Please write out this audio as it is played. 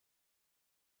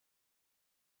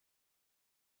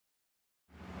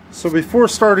So before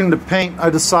starting to paint, I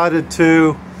decided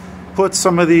to put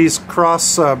some of these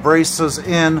cross braces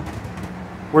in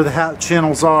where the hat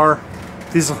channels are.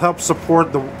 These will help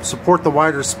support the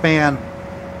wider span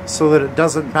so that it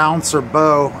doesn't bounce or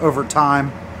bow over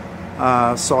time.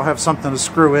 So I'll have something to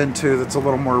screw into that's a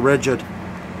little more rigid.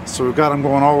 So we've got them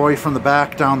going all the way from the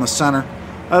back down the center.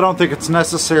 I don't think it's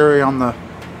necessary on the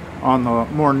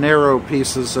more narrow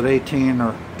pieces at 18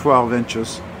 or 12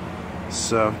 inches.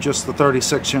 So just the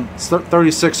 36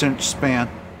 inch span.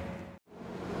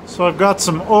 So I've got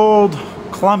some old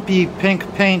clumpy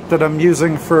pink paint that I'm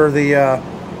using for the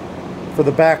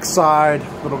back side.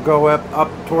 It'll go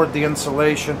up toward the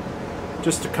insulation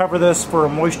just to cover this for a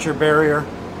moisture barrier.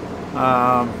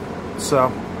 So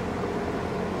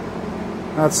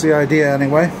that's the idea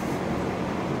anyway.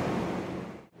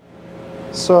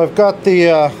 So I've got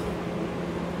the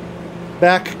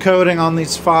back coating on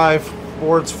these 5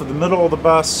 boards for the middle of the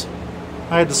bus.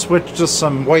 I had to switch to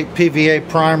some white PVA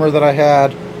primer that I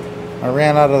had. I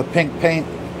ran out of the pink paint.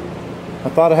 I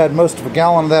thought I had most of a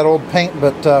gallon of that old paint,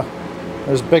 but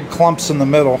there's big clumps in the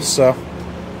middle. So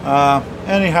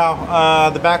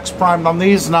anyhow, the back's primed on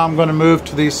these. Now I'm going to move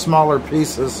to these smaller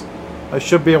pieces. I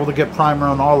should be able to get primer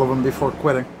on all of them before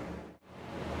quitting.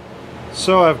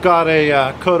 So I've got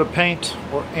a coat of paint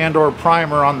or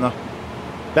primer on the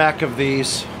back of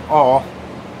these all.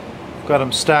 Got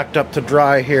them stacked up to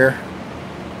dry here.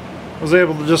 I was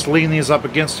able to just lean these up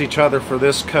against each other for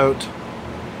this coat.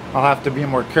 I'll have to be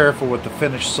more careful with the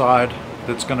finished side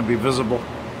that's going to be visible.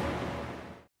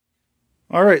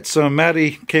 Alright, so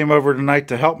Maddie came over tonight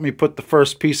to help me put the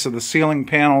first piece of the ceiling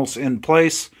panels in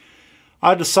place.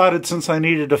 I decided since I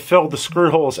needed to fill the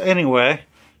screw holes anyway,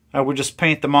 I would just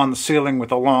paint them on the ceiling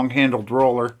with a long-handled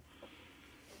roller.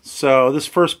 So this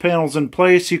first panel's in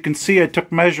place. You can see I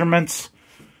took measurements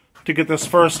to get this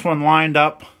first one lined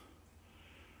up,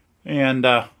 and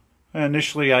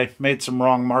initially I made some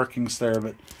wrong markings there,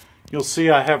 but you'll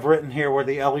see I have written here where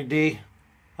the LED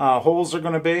holes are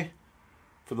going to be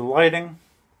for the lighting.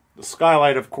 The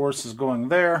skylight, of course, is going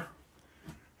there,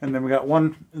 and then we got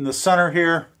one in the center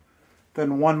here,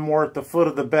 then one more at the foot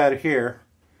of the bed here,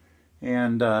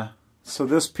 and so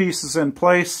this piece is in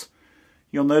place.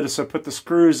 You'll notice I put the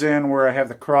screws in where I have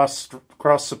the cross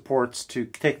supports to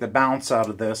take the bounce out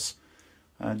of this.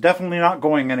 Definitely not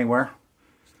going anywhere.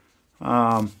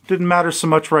 Didn't matter so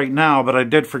much right now, but I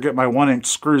did forget my 1-inch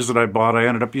screws that I bought. I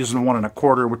ended up using 1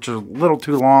 1/4, which is a little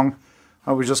too long.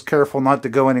 I was just careful not to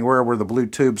go anywhere where the blue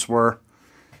tubes were.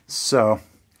 So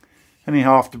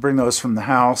anyhow, I'll have to bring those from the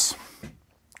house.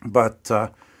 But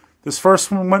this first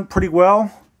one went pretty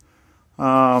well.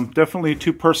 Definitely a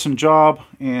 2-person job,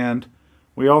 and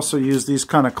we also use these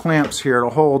kind of clamps here to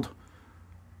hold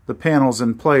the panels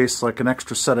in place, like an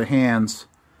extra set of hands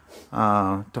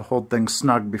to hold things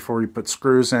snug before we put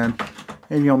screws in.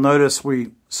 And you'll notice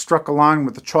we struck a line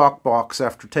with the chalk box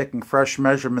after taking fresh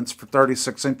measurements for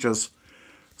 36 inches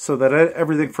so that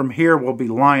everything from here will be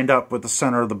lined up with the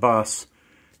center of the bus.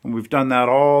 And we've done that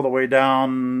all the way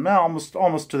down,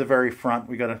 almost to the very front.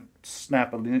 We got to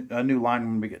snap a new line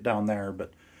when we get down there,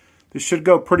 but this should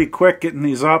go pretty quick getting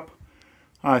these up.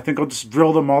 I think I'll just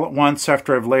drill them all at once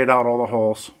after I've laid out all the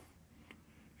holes.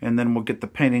 And then we'll get the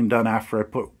painting done after I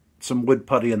put some wood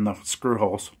putty in the screw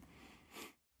holes.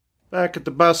 Back at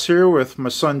the bus here with my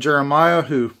son Jeremiah,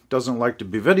 who doesn't like to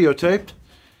be videotaped.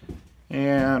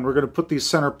 And we're going to put these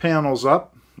center panels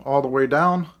up all the way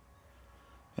down.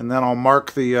 And then I'll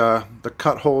mark the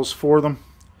cut holes for them,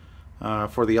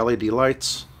 for the LED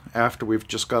lights. After we've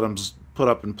just got them put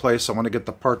up in place, I want to get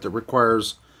the part that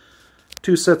requires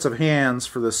 2 sets of hands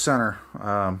for the center.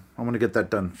 I want to get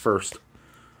that done first.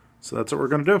 So that's what we're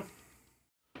going to do.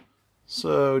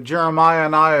 So Jeremiah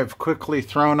and I have quickly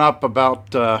thrown up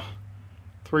about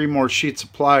 3 more sheets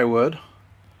of plywood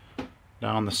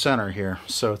down the center here.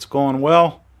 So it's going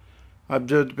well. I've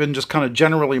been just kind of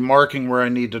generally marking where I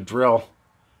need to drill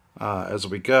as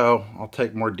we go. I'll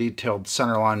take more detailed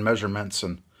centerline measurements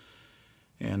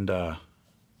and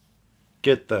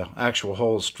get the actual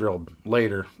holes drilled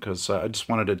later, because I just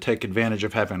wanted to take advantage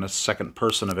of having a second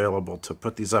person available to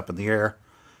put these up in the air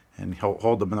and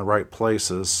hold them in the right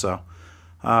places. So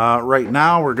right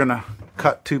now we're going to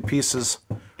cut 2 pieces,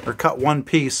 or cut 1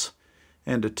 piece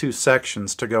into 2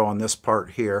 sections to go on this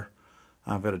part here.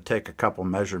 I'm going to take a couple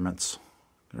measurements.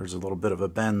 There's a little bit of a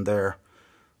bend there,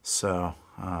 so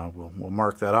we'll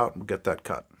mark that out and we'll get that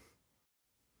cut.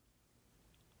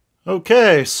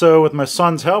 Okay, so with my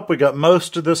son's help, we got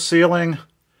most of the ceiling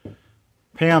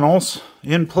panels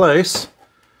in place.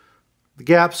 The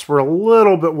gaps were a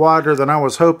little bit wider than I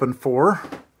was hoping for,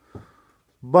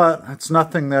 but it's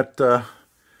nothing that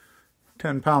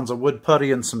 10 pounds of wood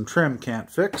putty and some trim can't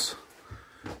fix.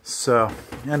 So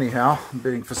anyhow, I'm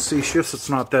being facetious, it's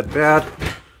not that bad.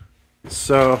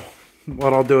 So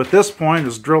what I'll do at this point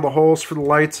is drill the holes for the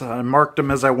lights. I marked them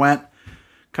as I went,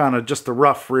 kind of just the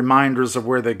rough reminders of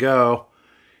where they go.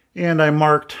 And I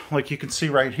marked, like you can see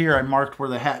right here, I marked where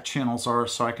the hat channels are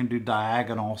so I can do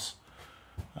diagonals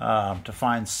to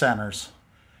find centers.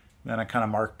 Then I kind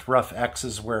of marked rough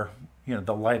X's where, you know,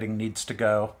 the lighting needs to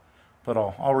go. But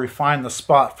I'll refine the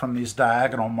spot from these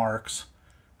diagonal marks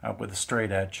with a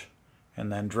straight edge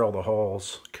and then drill the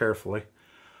holes carefully.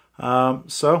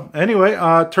 So anyway,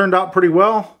 it turned out pretty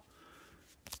well.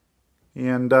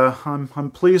 And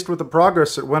I'm pleased with the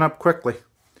progress. It went up quickly.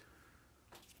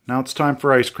 Now it's time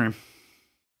for ice cream.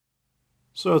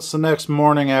 So it's the next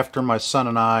morning after my son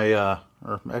and I,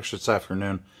 or actually it's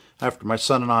afternoon, after my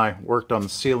son and I worked on the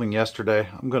ceiling yesterday.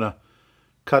 I'm going to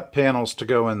cut panels to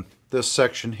go in this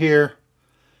section here,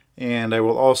 and I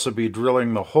will also be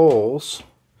drilling the holes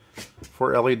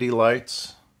for LED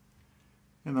lights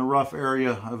in the rough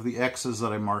area of the X's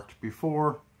that I marked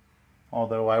before,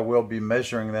 although I will be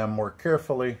measuring them more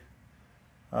carefully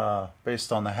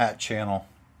based on the hat channel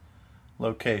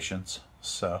locations.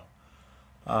 So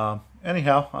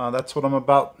anyhow, that's what I'm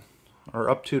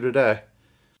up to today.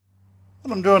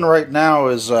 What I'm doing right now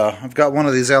is I've got one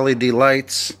of these LED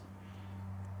lights,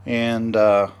 and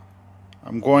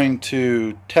I'm going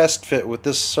to test fit with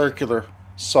this circular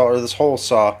saw, or this hole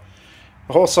saw.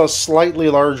 The hole saw is slightly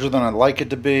larger than I'd like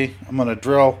it to be. I'm going to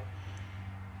drill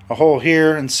a hole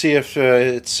here and see if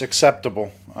it's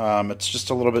acceptable. It's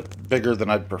just a little bit bigger than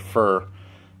I'd prefer,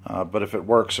 but if it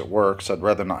works, it works. I'd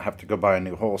rather not have to go buy a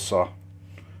new hole saw.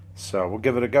 So we'll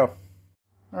give it a go.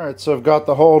 Alright, so I've got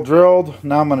the hole drilled.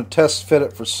 Now I'm going to test fit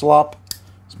it for slop.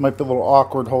 This might be a little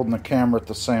awkward holding the camera at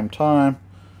the same time,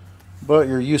 but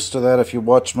you're used to that if you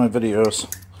watch my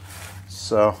videos.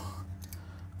 So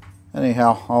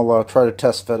anyhow, I'll try to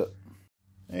test fit it.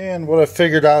 And what I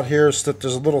figured out here is that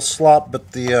there's a little slop,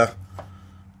 but the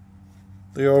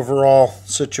overall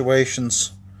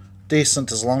situation's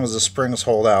decent as long as the springs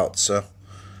hold out. So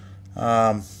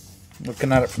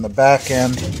looking at it from the back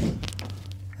end,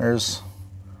 there's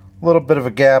a little bit of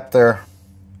a gap there,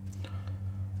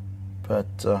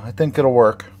 but I think it'll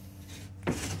work.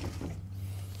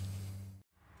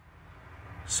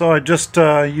 So I just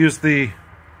used the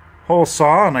hole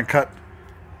saw and I cut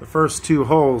the first two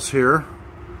holes here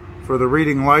for the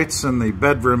reading lights in the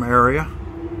bedroom area,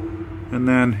 and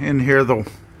then in here there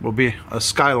will be a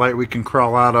skylight we can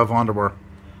crawl out of onto our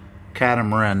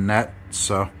catamaran net.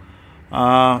 So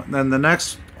then the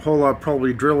next hole I'll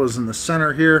probably drill is in the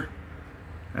center here,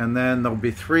 and then there'll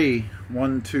be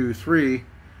 1, 2, 3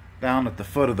 down at the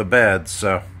foot of the bed.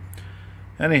 So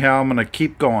anyhow, I'm gonna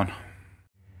keep going.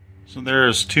 So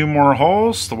there's 2 more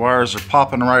holes. The wires are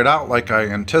popping right out like I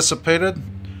anticipated.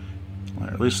 Or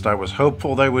at least I was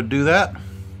hopeful they would do that.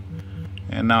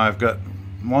 And now I've got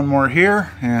 1 more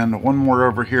here and 1 more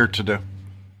over here to do.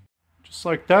 Just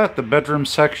like that, the bedroom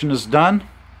section is done.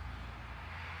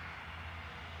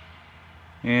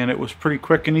 And it was pretty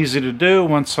quick and easy to do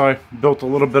once I built a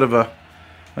little bit of a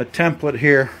template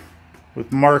here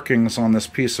with markings on this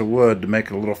piece of wood to make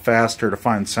it a little faster to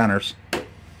find centers.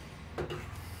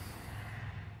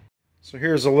 So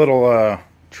here's a little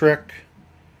trick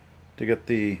to get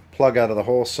the plug out of the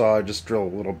hole saw. I just drill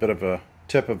a little bit of a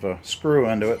tip of a screw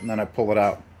into it and then I pull it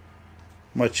out.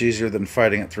 Much easier than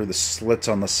fighting it through the slits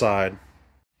on the side.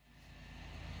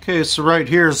 Okay, so right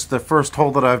here's the first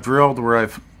hole that I've drilled where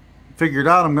I've figured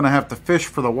out I'm going to have to fish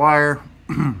for the wire.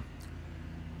 I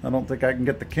don't think I can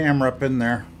get the camera up in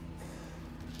there.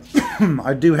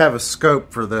 I do have a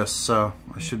scope for this, so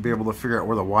I should be able to figure out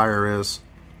where the wire is,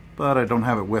 but I don't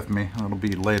have it with me. It'll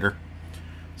be later.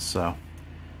 So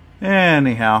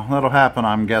anyhow, that'll happen,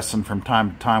 I'm guessing, from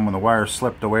time to time when the wire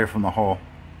slipped away from the hole.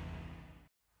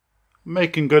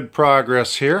 Making good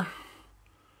progress here.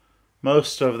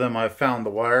 Most of them I've found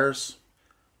the wires.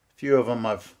 A few of them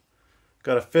I've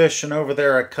got a fish, and over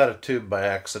there I cut a tube by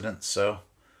accident, so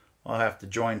I'll have to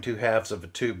join 2 halves of a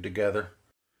tube together.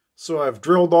 So I've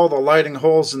drilled all the lighting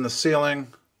holes in the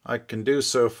ceiling I can do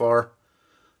so far.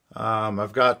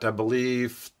 I've got, I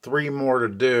believe, 3 more to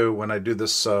do when I do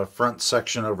this front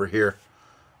section over here.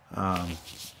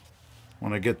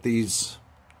 When I get these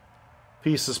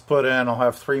pieces put in, I'll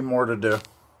have 3 more to do.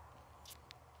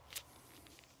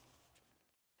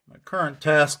 My current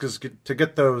task is to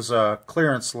get those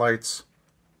clearance lights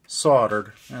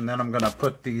soldered, and then I'm going to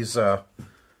put these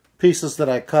pieces that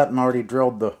I cut and already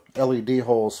drilled the LED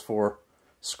holes for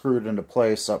screwed into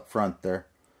place up front there.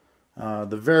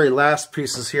 The very last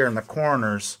pieces here in the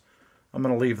corners I'm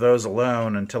going to leave those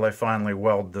alone until I finally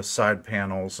weld the side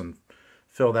panels and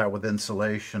fill that with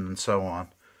insulation and so on.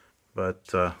 But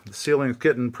the ceiling's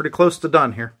getting pretty close to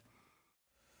done here.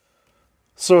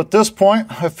 So at this point,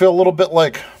 I feel a little bit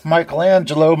like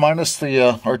Michelangelo minus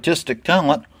the artistic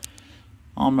talent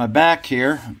on my back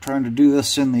here. I'm trying to do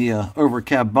this in the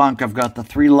overcab bunk. I've got the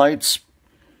 3 lights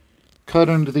cut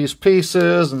into these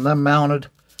pieces and then mounted.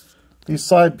 These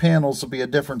side panels will be a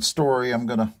different story. I'm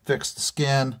going to fix the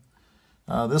skin.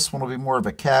 This one will be more of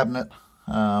a cabinet,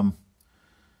 but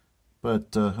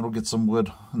it'll get some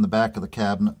wood in the back of the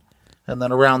cabinet. And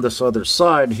then around this other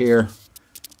side here,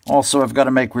 also I've got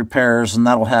to make repairs, and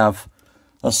that'll have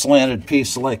a slanted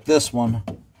piece like this one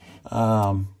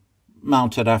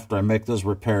mounted after I make those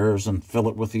repairs and fill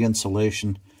it with the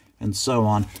insulation and so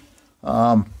on.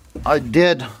 I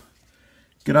did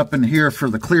get up in here for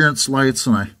the clearance lights,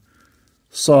 and I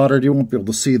soldered. You won't be able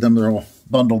to see them. They're all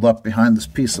bundled up behind this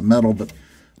piece of metal, but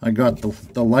I got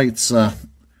the lights, the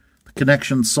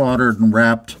connections soldered and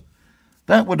wrapped.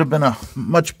 That would have been a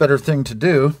much better thing to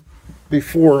do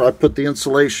before I put the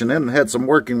insulation in and had some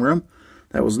working room.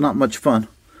 That was not much fun.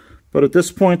 But at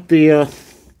this point, the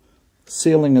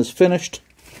ceiling is finished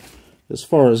as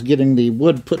far as getting the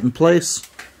wood put in place.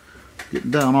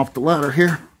 Getting down off the ladder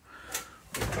here.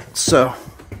 So,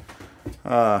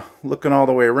 looking all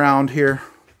the way around here,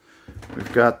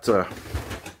 we've got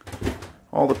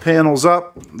all the panels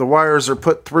up. The wires are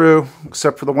put through,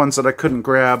 except for the ones that I couldn't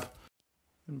grab.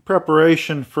 In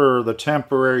preparation for the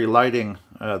temporary lighting,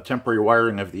 temporary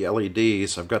wiring of the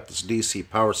LEDs, I've got this DC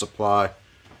power supply.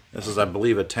 This is, I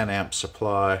believe, a 10 amp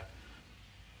supply.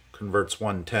 Converts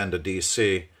 110 to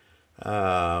DC.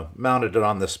 Mounted it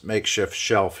on this makeshift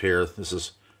shelf here. This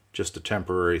is just a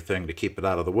temporary thing to keep it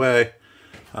out of the way.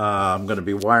 I'm going to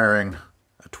be wiring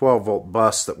a 12 volt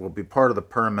bus that will be part of the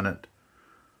permanent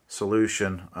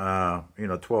solution. 12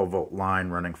 volt line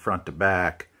running front to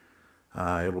back.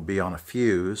 It'll be on a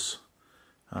fuse.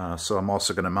 So I'm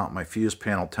also going to mount my fuse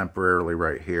panel temporarily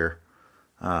right here.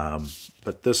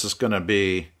 But this is going to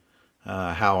be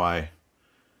how I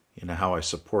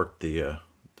support the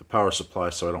power supply,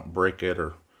 so I don't break it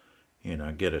or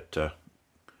get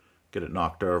it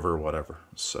knocked over or whatever.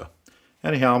 So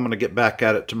anyhow, I'm going to get back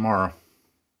at it tomorrow.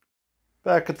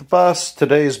 Back at the bus,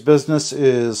 today's business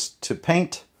is to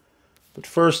paint. But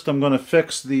first I'm going to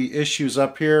fix the issues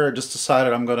up here. I just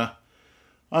decided I'm going to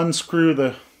unscrew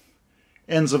the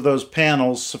ends of those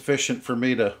panels sufficient for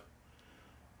me to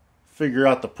figure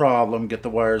out the problem, get the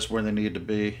wires where they need to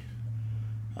be.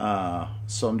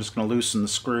 So I'm just going to loosen the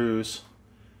screws,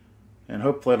 and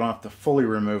hopefully I don't have to fully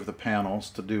remove the panels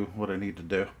to do what I need to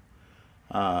do.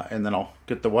 And then I'll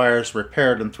get the wires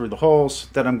repaired and through the holes.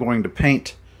 Then I'm going to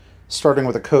paint, starting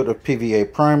with a coat of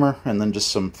PVA primer and then just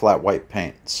some flat white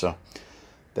paint. So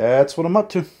that's what I'm up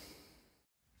to.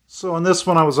 So in this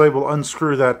one I was able to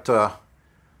unscrew that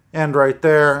end right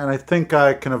there, and I think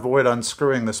I can avoid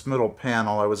unscrewing this middle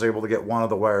panel. I was able to get one of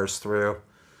the wires through.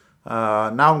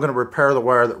 Now I'm going to repair the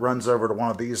wire that runs over to one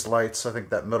of these lights. I think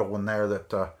that middle one there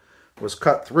that was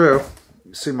cut through.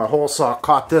 You see my hole saw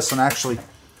caught this and actually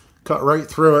cut right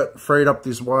through it, frayed up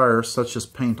these wires. That's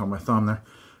just paint on my thumb there.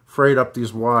 Frayed up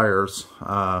these wires,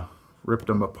 ripped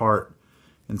them apart,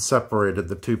 and separated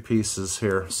the two pieces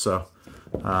here. So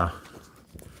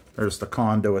there's the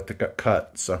conduit that got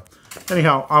cut. So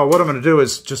anyhow, what I'm going to do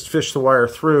is just fish the wire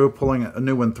through, pulling a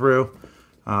new one through,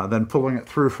 then pulling it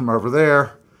through from over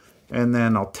there, and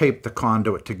then I'll tape the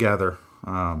conduit together,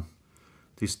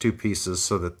 these two pieces,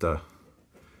 so that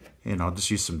I'll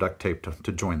just use some duct tape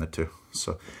to join the two.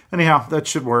 So anyhow, that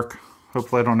should work.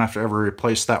 Hopefully I don't have to ever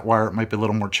replace that wire. It might be a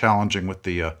little more challenging with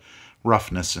the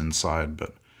roughness inside,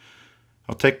 but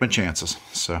I'll take my chances.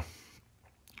 So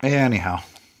anyhow.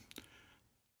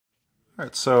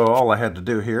 Alright, so all I had to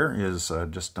do here is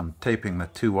I'm taping the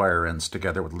two wire ends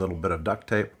together with a little bit of duct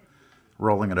tape,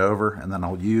 rolling it over, and then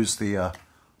I'll use the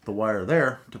wire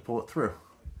there to pull it through.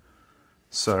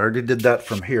 So I already did that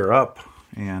from here up,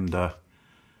 and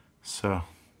so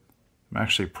I'm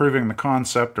actually proving the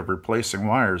concept of replacing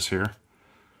wires here,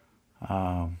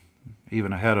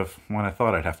 even ahead of when I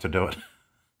thought I'd have to do it.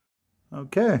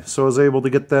 Okay, so I was able to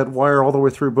get that wire all the way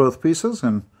through both pieces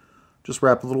and just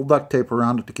wrap a little duct tape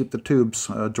around it to keep the tubes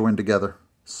joined together.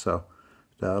 So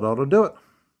that ought to do it.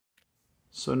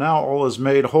 So now all is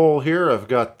made whole here. I've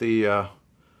got the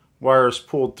wires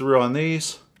pulled through on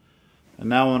these. And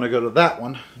now I want to go to that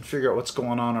one and figure out what's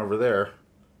going on over there.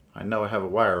 I know I have a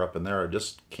wire up in there, I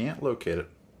just can't locate it.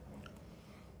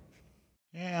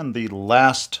 And the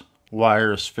last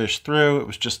wire is fished through. It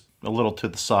was just a little to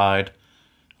the side,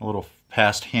 a little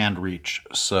past hand reach.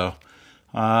 So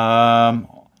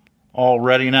all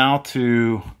ready now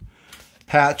to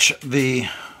patch the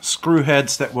screw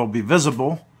heads that will be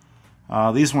visible.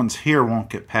 These ones here won't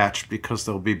get patched because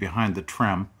they'll be behind the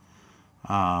trim,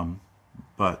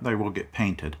 but they will get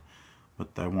painted,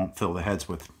 but they won't fill the heads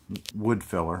with wood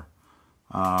filler.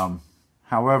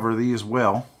 However, these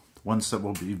will, the ones that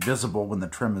will be visible when the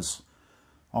trim is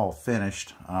all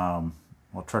finished, I'll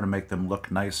try to make them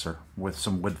look nicer with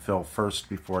some wood fill first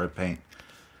before I paint.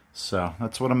 So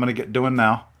that's what I'm going to get doing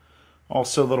now.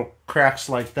 Also, little cracks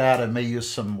like that, I may use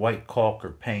some white caulk or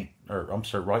paint, or I'm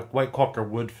sorry, white caulk or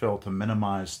wood fill to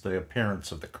minimize the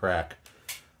appearance of the crack.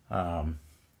 At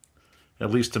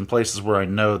least in places where I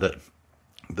know that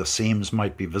the seams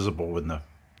might be visible when the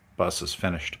bus is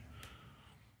finished.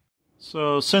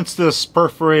 So since this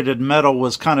perforated metal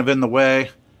was kind of in the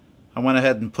way, I went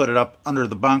ahead and put it up under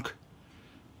the bunk.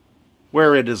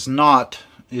 Where it is not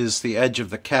is the edge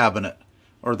of the cabinet,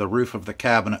 or the roof of the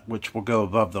cabinet, which will go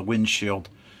above the windshield.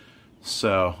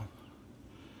 So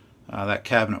that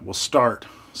cabinet will start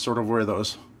sort of where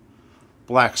those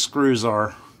black screws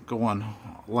are going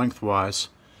lengthwise.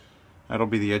 That'll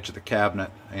be the edge of the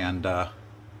cabinet, and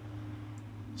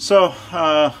so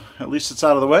at least it's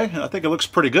out of the way. I think it looks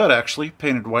pretty good, actually,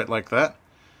 painted white like that.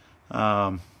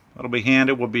 That'll be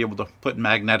handy. We'll be able to put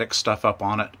magnetic stuff up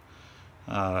on it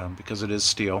because it is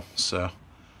steel. So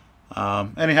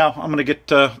anyhow, I'm going to get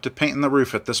to painting the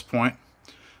roof at this point.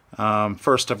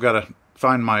 First, I've got to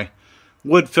find my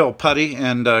wood fill putty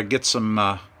and get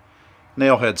some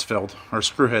nail heads filled, or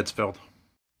screw heads filled.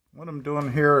 What I'm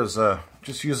doing here is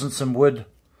just using some wood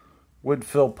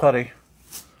fill putty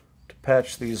to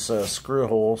patch these screw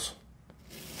holes,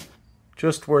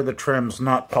 just where the trim's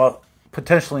not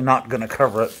potentially not going to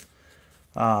cover it.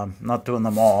 Not doing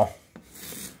them all,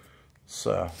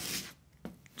 so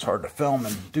it's hard to film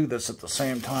and do this at the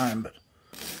same time. But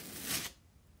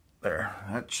there,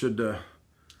 that should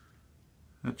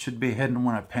be hidden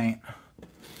when I paint.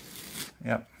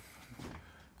 Yep.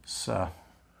 So,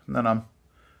 and then I'm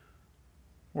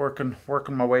working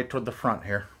my way toward the front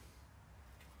here.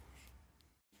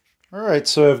 Alright,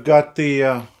 so I've got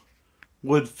the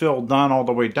wood fill done all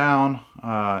the way down.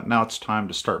 Now it's time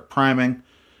to start priming.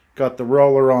 Got the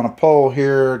roller on a pole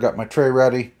here, got my tray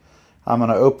ready. I'm going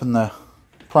to open the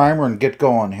primer and get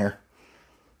going here.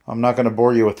 I'm not going to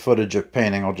bore you with footage of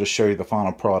painting, I'll just show you the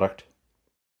final product.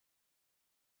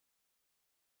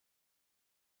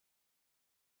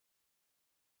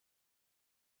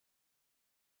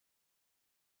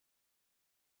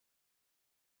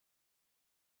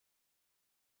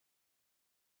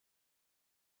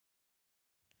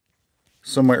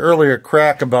 So my earlier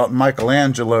crack about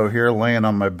Michelangelo here laying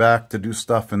on my back to do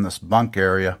stuff in this bunk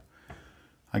area,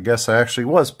 I guess I actually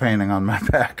was painting on my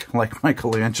back like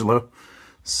Michelangelo.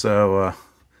 So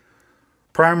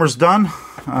primer's done.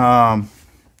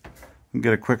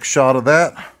 Get a quick shot of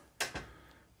that.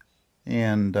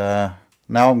 And now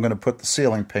I'm going to put the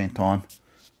ceiling paint on,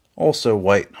 also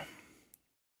white.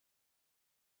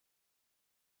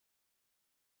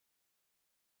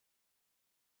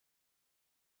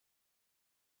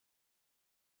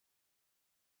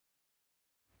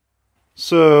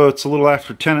 So it's a little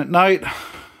after 10 at night.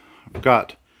 I've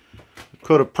got a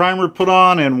coat of primer put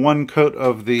on and one coat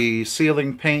of the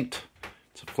ceiling paint.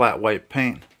 It's a flat white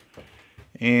paint.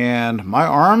 And my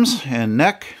arms and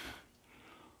neck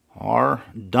are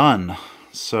done.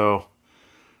 So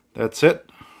that's it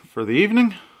for the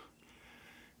evening.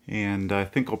 And I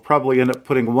think I'll probably end up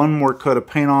putting one more coat of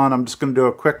paint on. I'm just going to do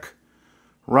a quick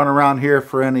run around here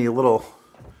for any little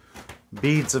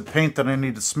beads of paint that I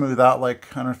need to smooth out. Like,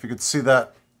 I don't know if you could see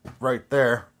that right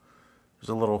there. There's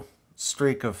a little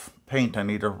streak of paint. I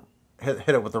need to hit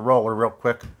it with a roller real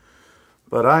quick.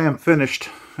 But I am finished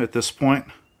at this point.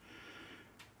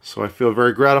 So I feel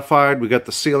very gratified. We got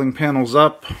the ceiling panels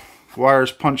up,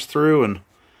 wires punched through, and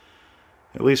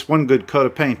at least one good coat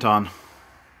of paint on.